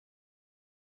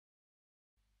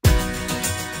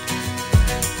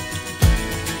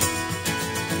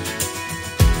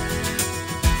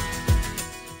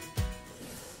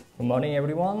Good morning,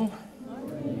 everyone.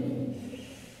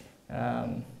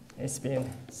 It's been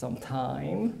some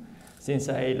time since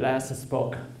I last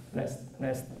spoke,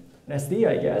 last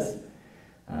year, I guess.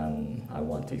 I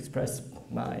want to express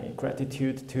my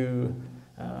gratitude to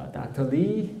Dr.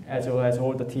 Lee, as well as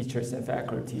all the teachers and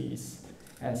faculties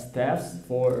and staffs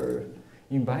for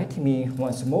inviting me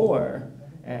once more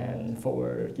and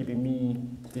for giving me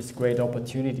this great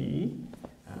opportunity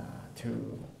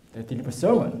to deliver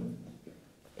sermon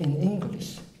in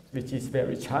English, which is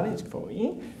very challenging for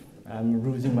me. I'm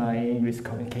losing my English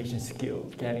communication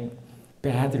skills, getting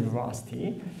badly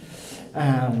rusty.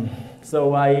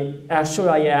 So I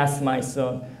asked my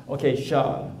son, okay,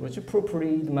 Sean, would you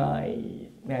proofread my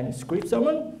manuscript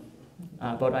sermon?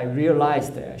 But I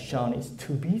realized that Sean is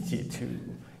too busy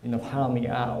to help me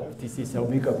out. This is a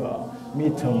week of a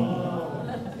midterm.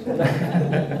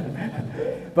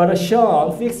 But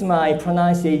Sean fixed my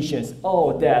pronunciations.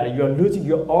 Oh, Dad, you're losing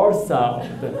your R sound.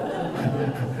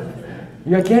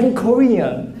 You're getting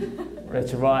Korean.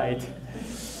 That's right.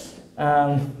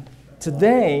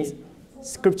 Today's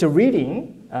scripture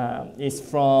reading is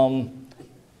from,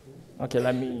 okay,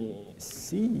 let me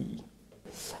see.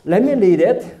 Let me read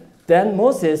it. Then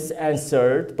Moses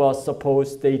answered, but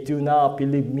suppose they do not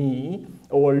believe me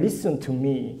or listen to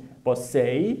me, but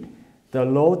say, the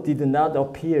Lord did not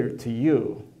appear to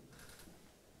you.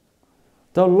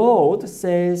 The Lord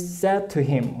said to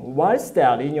him, what is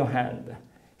that in your hand?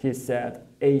 He said,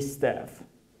 a staff.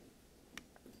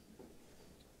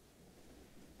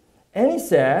 And he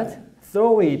said,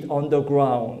 throw it on the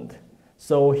ground.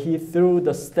 So he threw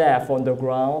the staff on the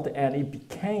ground, and it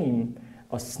became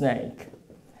a snake.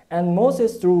 And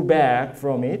Moses drew back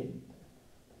from it.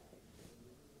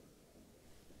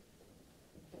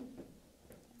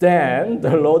 Then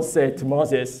the Lord said to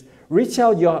Moses, reach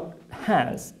out your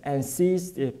hands and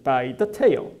seize it by the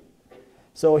tail.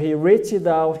 So he reached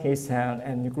out his hand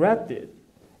and grabbed it,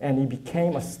 and it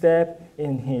became a staff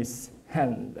in his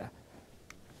hand.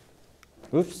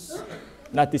 Oops,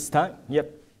 not this time.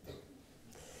 Yep.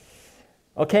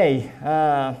 Okay,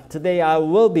 today I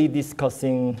will be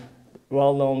discussing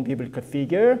well-known biblical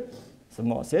figure, so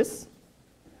Moses.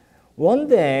 One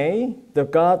day, the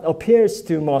God appears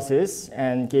to Moses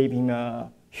and gave him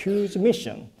a huge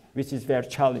mission, which is very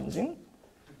challenging,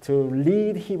 to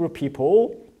lead Hebrew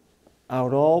people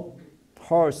out of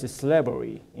harsh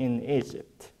slavery in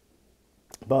Egypt.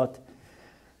 But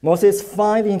Moses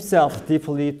finds himself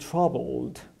deeply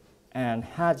troubled and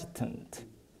hesitant.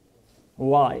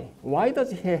 Why? Why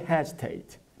does he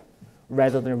hesitate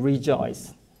rather than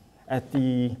rejoice at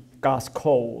the God's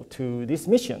call to this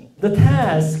mission? The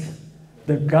task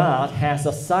that God has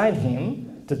assigned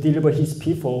him to deliver his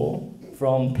people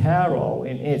from Pharaoh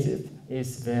in Egypt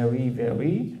is very,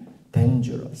 very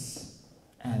dangerous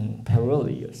and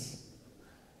perilous.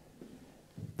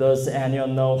 Does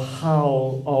anyone know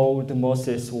how old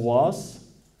Moses was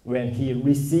when he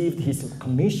received his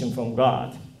commission from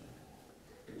God?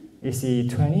 Is he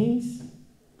 20s?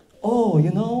 Oh,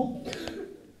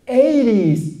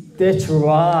 80s. That's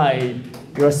right.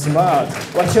 You're smart.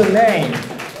 What's your name?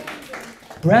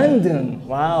 Brandon.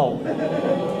 Wow.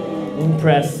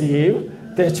 Impressive.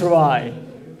 That's right.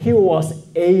 He was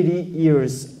 80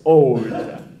 years old.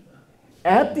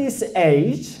 At this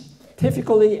age,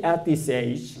 typically at this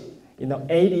age,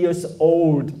 80 years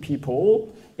old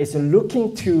people is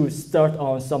looking to start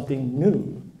on something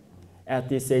new. At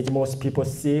this age, most people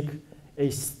seek a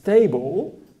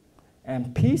stable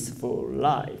and peaceful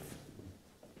life.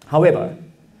 However,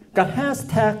 God has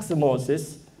tasked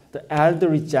Moses, the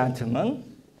elderly gentleman,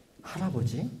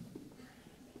 할아버지,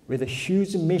 with a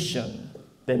huge mission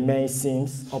that may seem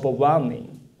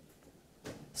overwhelming.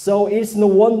 So it's no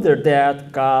wonder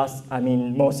that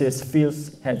Moses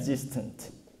feels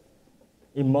hesitant.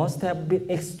 It must have been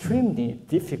extremely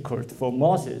difficult for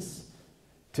Moses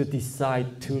to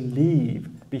decide to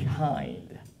leave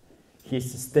behind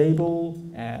his stable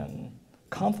and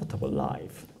comfortable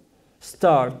life,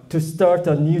 to start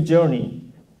a new journey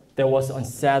that was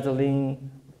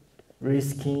unsettling,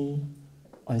 risky,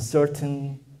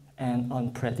 uncertain, and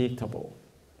unpredictable.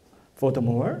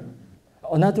 Furthermore,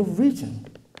 another reason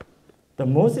the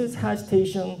Moses'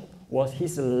 hesitation was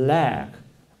his lack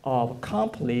of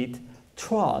complete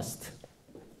trust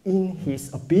in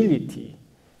his ability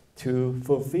to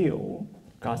fulfill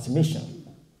God's mission.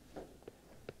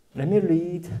 Let me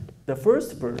read the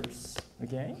first verse,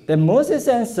 okay? Then Moses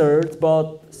answered,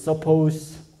 but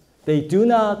suppose they do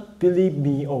not believe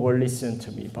me or listen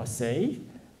to me, but say,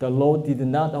 the Lord did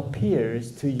not appear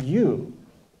to you.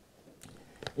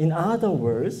 In other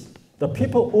words, the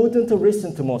people wouldn't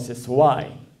listen to Moses.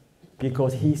 Why?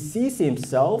 because he sees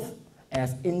himself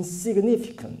as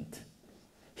insignificant.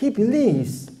 He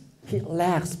believes he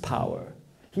lacks power.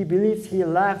 He believes he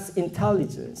lacks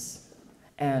intelligence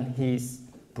and his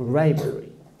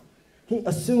bravery. He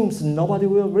assumes nobody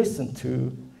will listen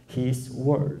to his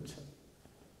word.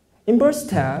 In verse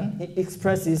 10, he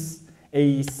expresses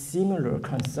a similar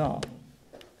concern.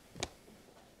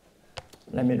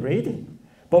 Let me read.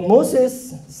 But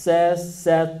Moses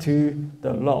said to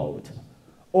the Lord,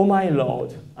 O my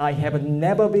Lord, I have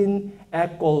never been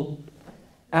eloquent,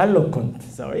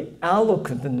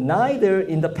 neither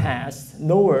in the past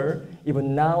nor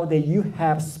even now that you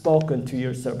have spoken to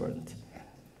your servant.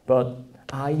 But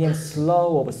I am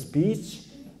slow of speech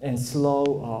and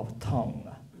slow of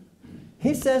tongue.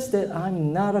 He says that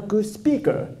I'm not a good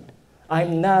speaker.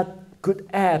 I'm not good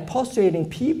at persuading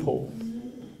people,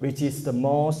 which is the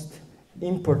most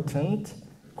important,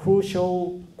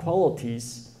 crucial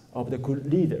qualities of the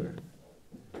good leader.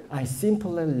 I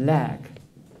simply lack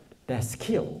that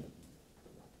skill.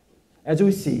 As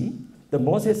we see, the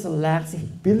Moses lacks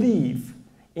belief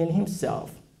in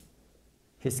himself,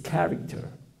 his character,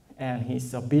 and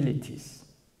his abilities.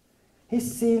 He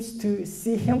seems to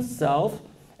see himself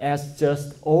as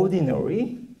just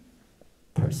ordinary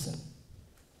person,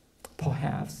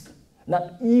 perhaps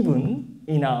not even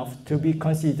enough to be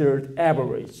considered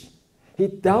average. He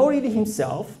doubted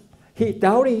himself. He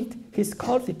doubted his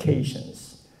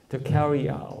qualifications to carry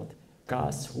out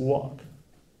God's work.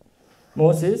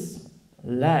 Moses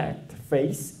lacked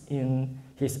faith in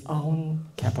his own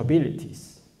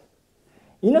capabilities.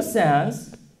 In a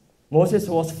sense, Moses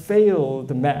was a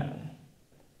failed man.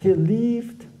 He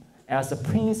lived as a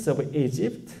prince of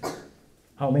Egypt.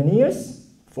 How many years?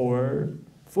 For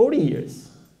 40 years.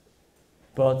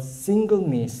 But single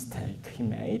mistake he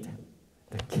made,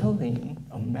 the killing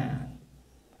a man,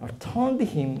 turned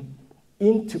him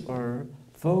into a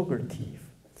fugitive,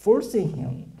 forcing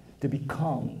him to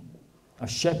become a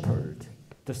shepherd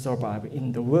to survive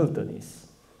in the wilderness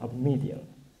of Midian.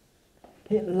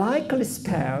 He likely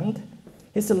spent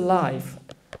his life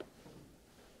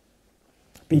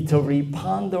bitterly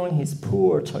pondering his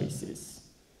poor choices,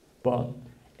 but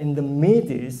in the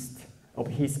midst of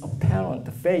his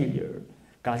apparent failure,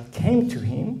 God came to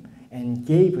him and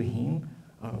gave him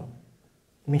a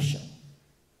mission.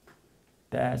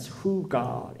 That's who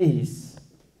God is.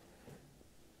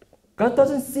 God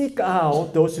doesn't seek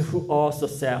out those who are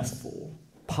successful,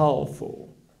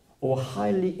 powerful, or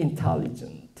highly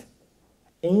intelligent.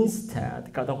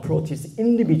 Instead, God approaches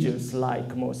individuals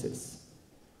like Moses,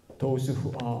 those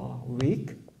who are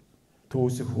weak,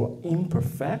 those who are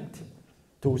imperfect,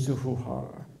 those who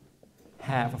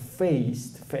have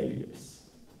faced failures.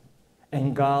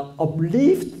 And God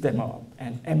uplifts them up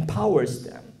and empowers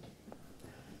them.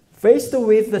 Faced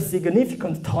with the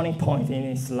significant turning point in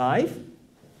his life,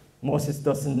 Moses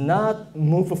does not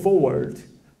move forward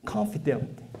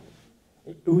confidently.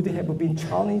 It would have been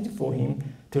challenging for him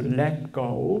to let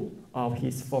go of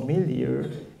his familiar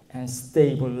and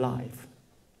stable life.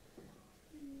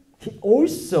 He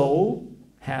also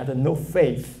had no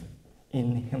faith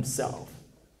in himself.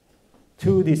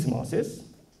 To this Moses,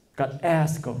 God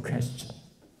asked a question.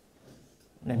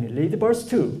 Let me read verse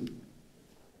 2.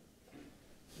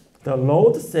 The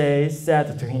Lord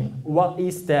said to him, What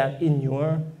is that in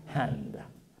your hand?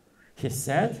 He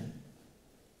said,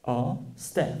 A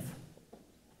staff.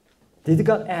 Did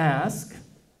God ask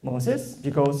Moses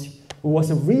because he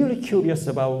was really curious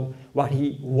about what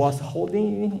he was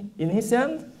holding in his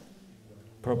hand?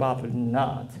 Probably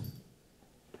not.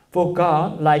 For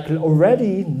God likely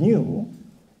already knew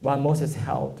what Moses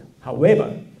held.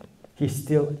 However, he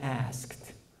still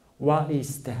asked, What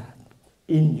is that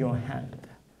in your hand?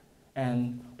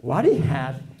 And what he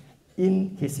had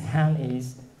in his hand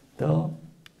is the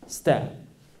staff,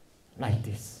 like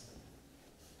this.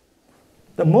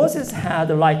 The Moses had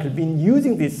likely been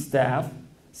using this staff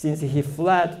since he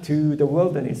fled to the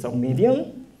wilderness of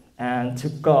Midian and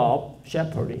took up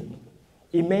shepherding.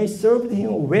 It may serve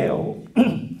him well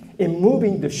in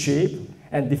moving the sheep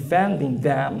and defending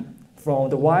them from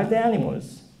the wild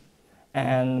animals.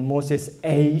 And Moses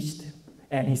aged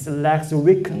and his legs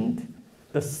weakened.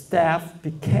 The staff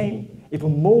became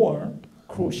even more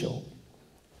crucial,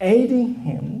 aiding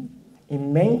him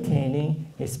in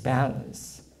maintaining his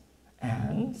balance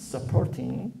and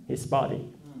supporting his body.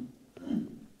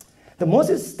 The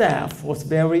Moses staff was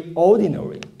very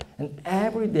ordinary, an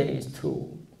everyday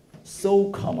tool, so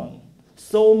common,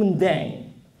 so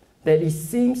mundane, that it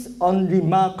seems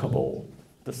unremarkable.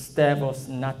 The staff was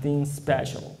nothing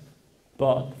special.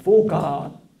 But for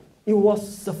God, it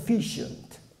was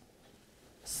sufficient.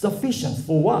 Sufficient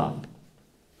for what?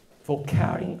 for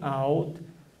carrying out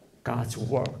God's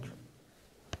work,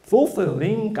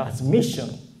 fulfilling God's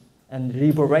mission, and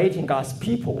liberating God's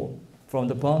people from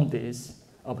the bondage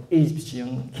of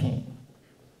Egyptian king.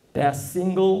 That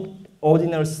single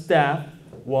ordinary step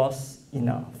was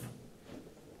enough.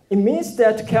 It means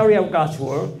that to carry out God's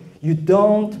work, you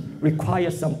don't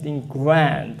require something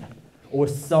grand or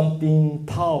something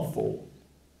powerful.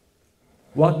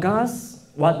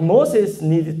 What Moses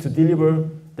needed to deliver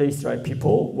the Israel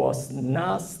people was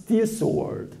not steel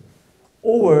sword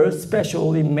or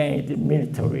specially made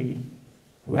military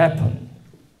weapon,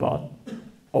 but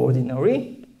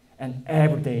ordinary and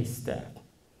everyday step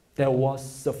that was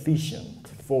sufficient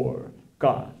for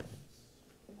God.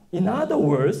 In other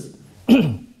words,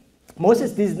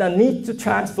 Moses did not need to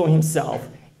transform himself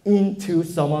into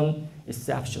someone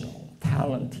exceptional,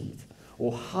 talented,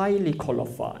 or highly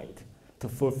qualified to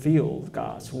fulfill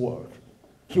God's work.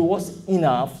 He was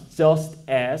enough just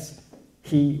as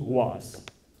he was,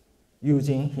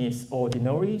 using his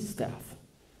ordinary staff.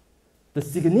 The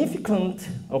significance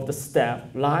of the staff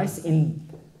lies in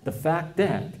the fact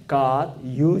that God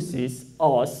uses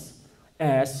us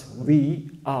as we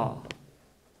are.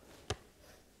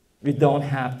 We don't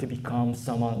have to become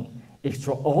someone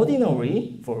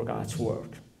extraordinary for God's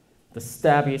work. The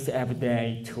staff is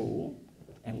everyday tool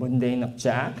and mundane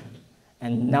object,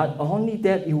 and not only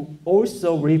that, it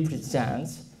also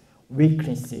represents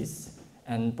weaknesses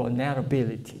and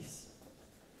vulnerabilities.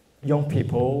 Young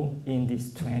people in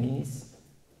these 20s,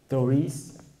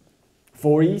 30s,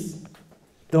 40s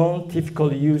don't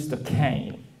typically use the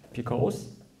cane because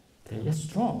they are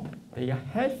strong, they are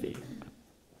healthy.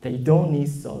 They don't need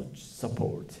such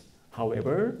support.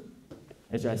 However,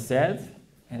 as I said,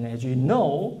 and as you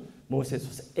know, Moses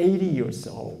was 80 years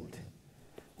old.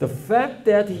 The fact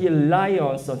that he relied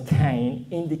on a cane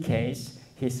indicates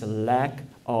his lack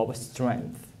of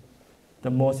strength.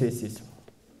 Moses is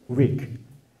weak,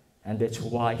 and that's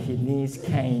why he needs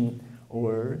cane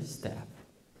or staff.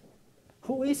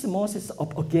 Who is Moses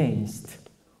up against?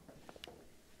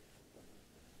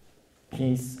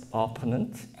 His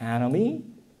opponent, enemy,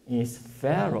 is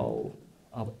Pharaoh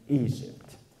of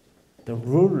Egypt, the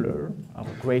ruler of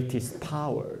the greatest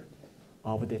power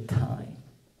of the time.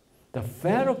 The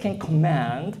Pharaoh can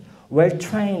command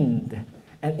well-trained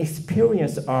and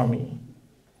experienced army,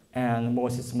 and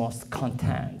Moses must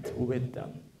contend with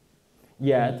them.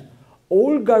 Yet,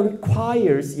 all God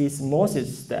requires is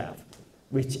Moses' staff,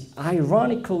 which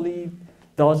ironically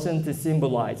doesn't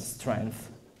symbolize strength,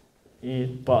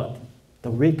 but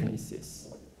the weaknesses.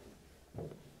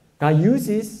 God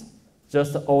uses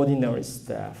just the ordinary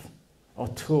staff, a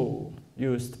tool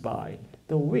used by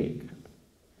the weak.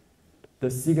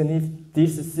 This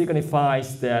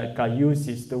signifies that God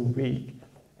uses the weak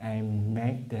and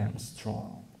make them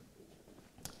strong.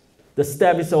 The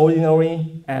staff is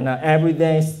ordinary and an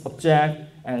everyday object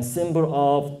and symbol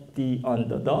of the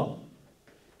underdog.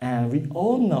 And we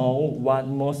all know what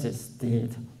Moses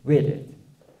did with it.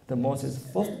 Moses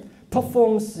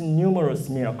performs numerous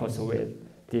miracles with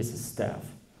this staff.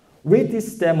 With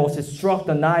this staff, Moses struck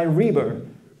the Nile River,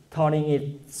 turning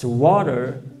its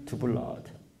water to blood.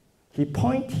 He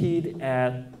pointed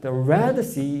at the Red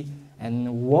Sea,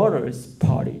 and waters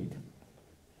parted.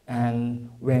 And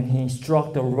when he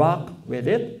struck the rock with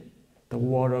it, the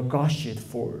water gushed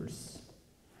forth.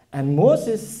 And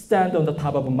Moses stand on the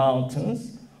top of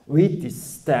mountains with this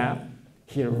staff.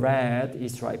 He led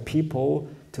Israel people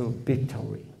to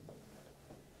victory.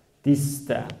 This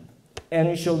staff,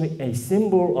 initially a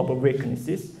symbol of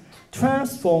weaknesses,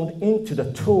 transformed into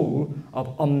the tool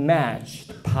of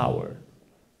unmatched power.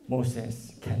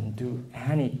 Moses can do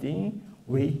anything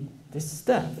with this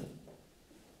staff.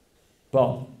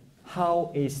 But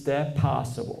how is that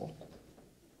possible?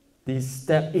 This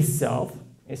staff itself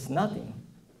is nothing.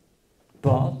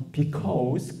 But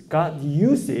because God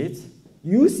uses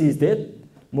it,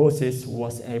 Moses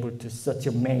was able to do such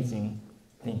amazing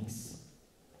things.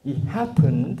 It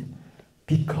happened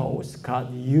because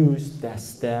God used that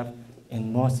staff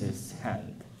in Moses'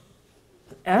 hand.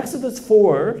 Exodus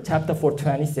 4, chapter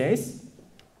 4:20 says,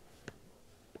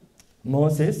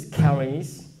 Moses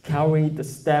carried the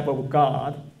staff of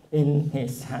God in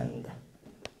his hand.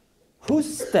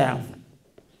 Whose staff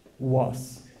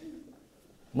was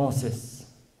Moses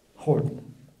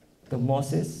holding? The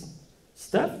Moses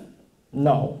staff?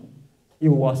 No, it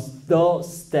was the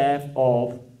staff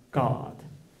of God.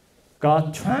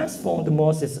 God transformed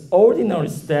Moses' ordinary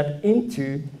staff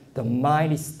into the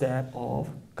mighty staff of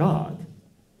God.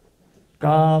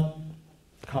 God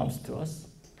comes to us.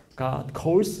 God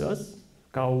calls us.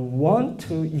 God wants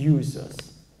to use us.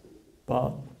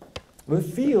 But we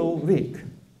feel weak.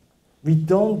 We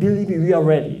don't believe we are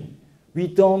ready. We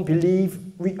don't believe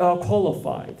we are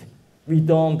qualified. We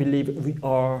don't believe we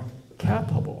are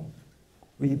capable.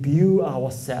 We view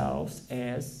ourselves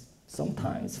as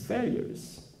sometimes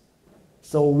failures.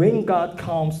 So when God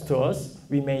comes to us,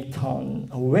 we may turn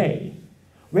away.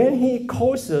 When He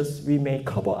calls us, we may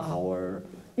cover our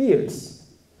ears.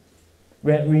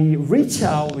 When we reach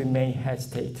out, we may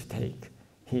hesitate to take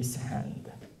His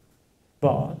hand.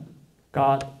 But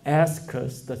God asks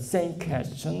us the same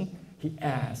question He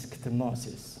asked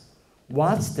Moses.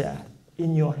 What's that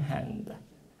in your hand?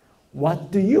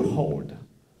 What do you hold?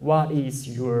 What is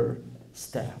your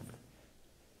staff?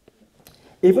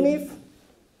 Even if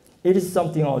it is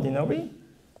something ordinary,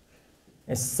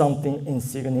 it's something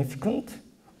insignificant,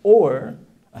 or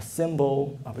a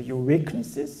symbol of your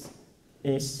weaknesses,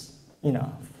 is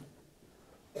enough.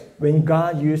 When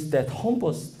God used that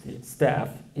humble staff,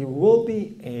 it will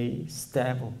be a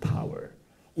staff of power.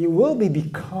 It will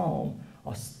become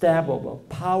a staff of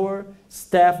power,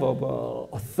 staff of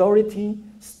authority,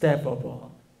 staff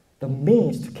of the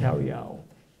means to carry out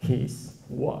His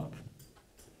work.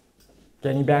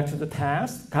 Getting back to the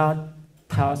task, God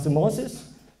tells Moses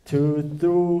to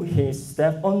throw his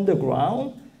staff on the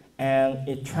ground, and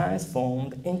it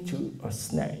transformed into a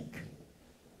snake.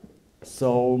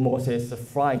 So Moses was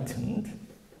frightened,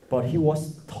 but he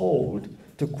was told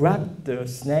to grab the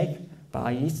snake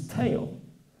by its tail.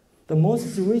 The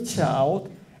Moses reached out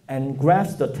and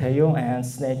grabs the tail, and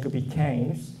snake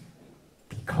becomes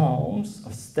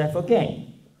a staff again.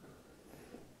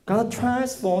 God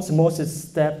transforms Moses'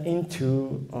 staff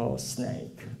into a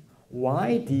snake.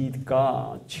 Why did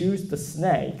God choose the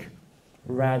snake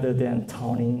rather than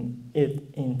turning it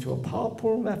into a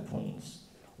powerful weapon?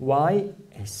 Why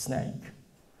a snake?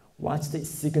 What's the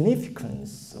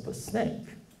significance of a snake?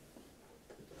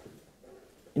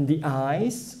 In the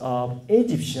eyes of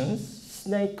Egyptians,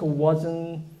 snake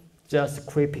wasn't just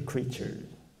creepy creatures.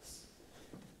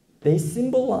 They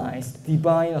symbolized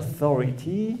divine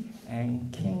authority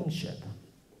and kingship.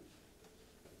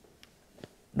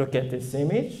 Look at this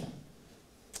image.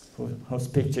 Whose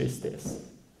picture is this?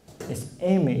 It's an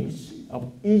image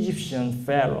of Egyptian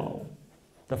pharaoh.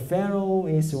 The pharaoh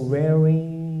is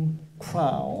wearing a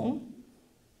crown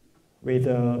with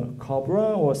a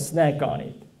cobra or snake on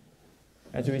it.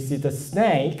 As we see, the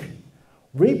snake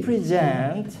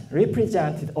represented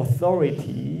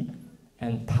authority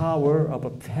and power of a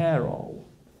pharaoh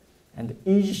and the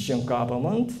Egyptian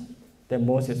government that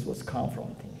Moses was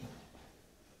confronting.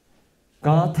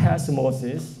 God tells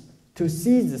Moses to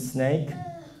seize the snake,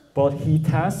 but He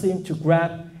tells him to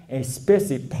grab a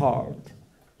specific part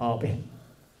of it,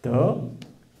 the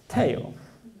tail.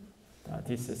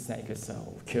 This snake is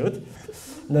so cute.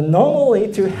 Now,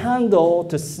 normally, to handle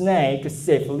the snake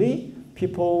safely,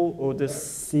 people would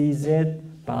seize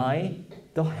it by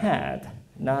the head,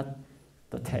 not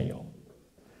the tail.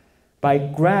 By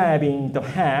grabbing the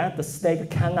head, the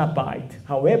snake cannot bite.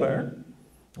 However,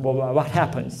 what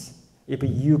happens if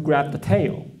you grab the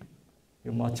tail?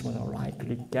 You're much more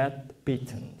likely to get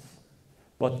bitten.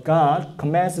 But God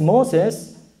commands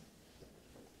Moses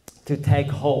to take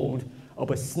hold of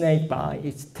a snake by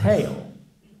its tail,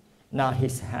 not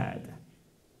his head.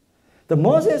 The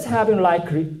Moses having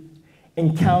likely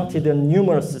encountered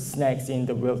numerous snakes in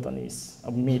the wilderness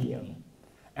of Midian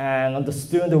and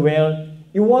understood where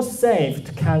it was safe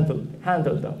to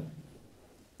handle them.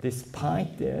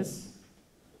 Despite this,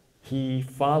 he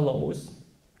follows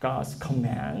God's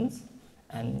commands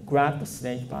and grabs the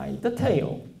snake by the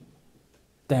tail,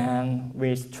 then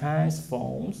which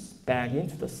transforms back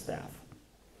into the staff.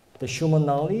 The human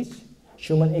knowledge,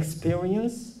 human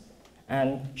experience,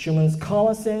 and human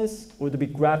common sense would be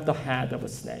grab the head of a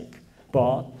snake.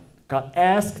 But God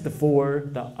asked for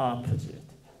the opposite.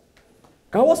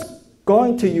 God was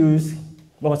going to use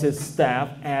Moses' staff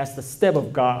as the staff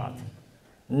of God,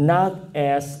 not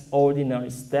as ordinary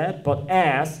staff, but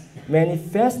as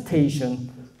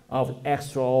manifestation of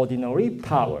extraordinary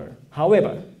power.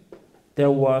 However,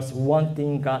 there was one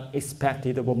thing God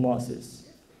expected of Moses: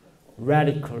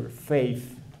 radical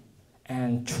faith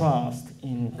and trust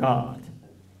in God.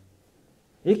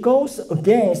 It goes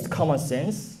against common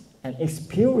sense and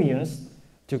experience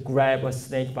to grab a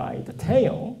snake by the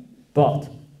tail, but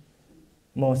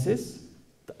Moses,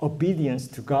 the obedience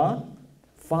to God,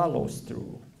 follows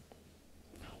through.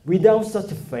 Without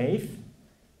such faith,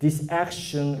 this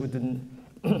action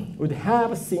would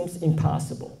have seemed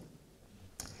impossible.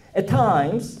 At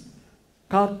times,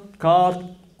 God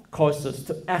calls us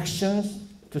to actions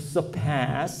to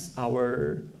surpass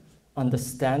our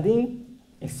understanding,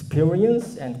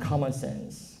 experience, and common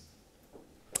sense.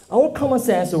 Our common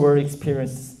sense or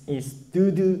experience is to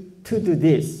do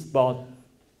this, but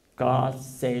God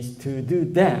says to do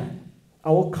that.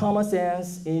 Our common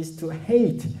sense is to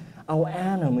hate our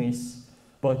enemies,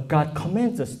 but God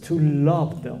commands us to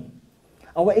love them.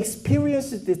 Our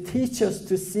experience is to teach us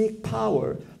to seek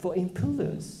power for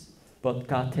influence, but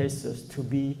God tells us to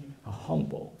be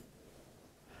humble.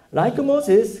 Like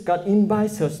Moses, God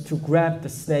invites us to grab the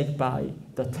snake by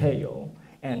the tail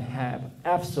and have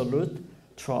absolute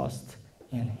trust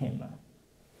in Him.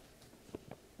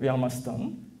 We are almost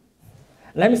done.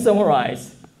 Let me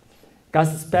summarize.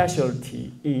 God's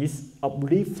specialty is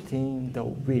uplifting the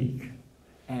weak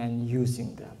and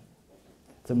using them.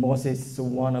 So Moses is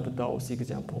one of those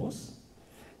examples.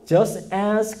 Just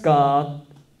as God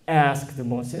asked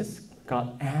Moses,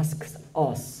 God asks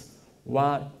us,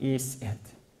 what is it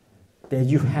that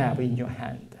you have in your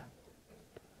hand?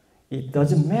 It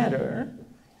doesn't matter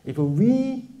if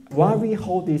what we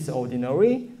hold is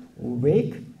ordinary,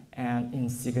 weak, and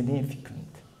insignificant,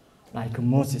 like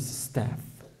Moses' staff.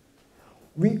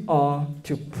 We are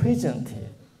to present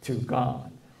it to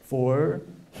God for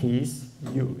His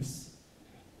use.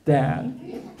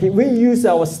 Then He will use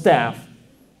our staff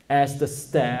as the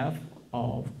staff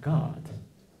of God.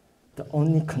 The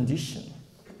only condition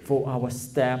for our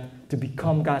staff to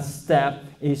become God's staff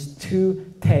is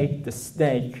to take the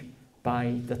snake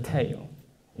by the tail.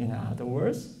 In other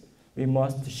words, we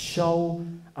must show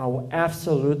our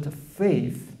absolute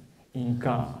faith in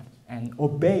God and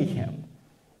obey Him,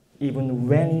 even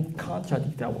when it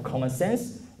contradicts our common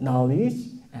sense, knowledge,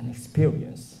 and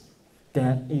experience.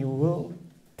 Then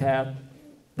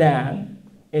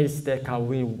it's that God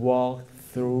will walk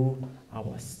through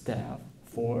our staff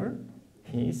for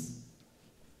His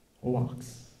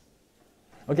works.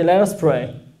 Okay, let us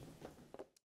pray.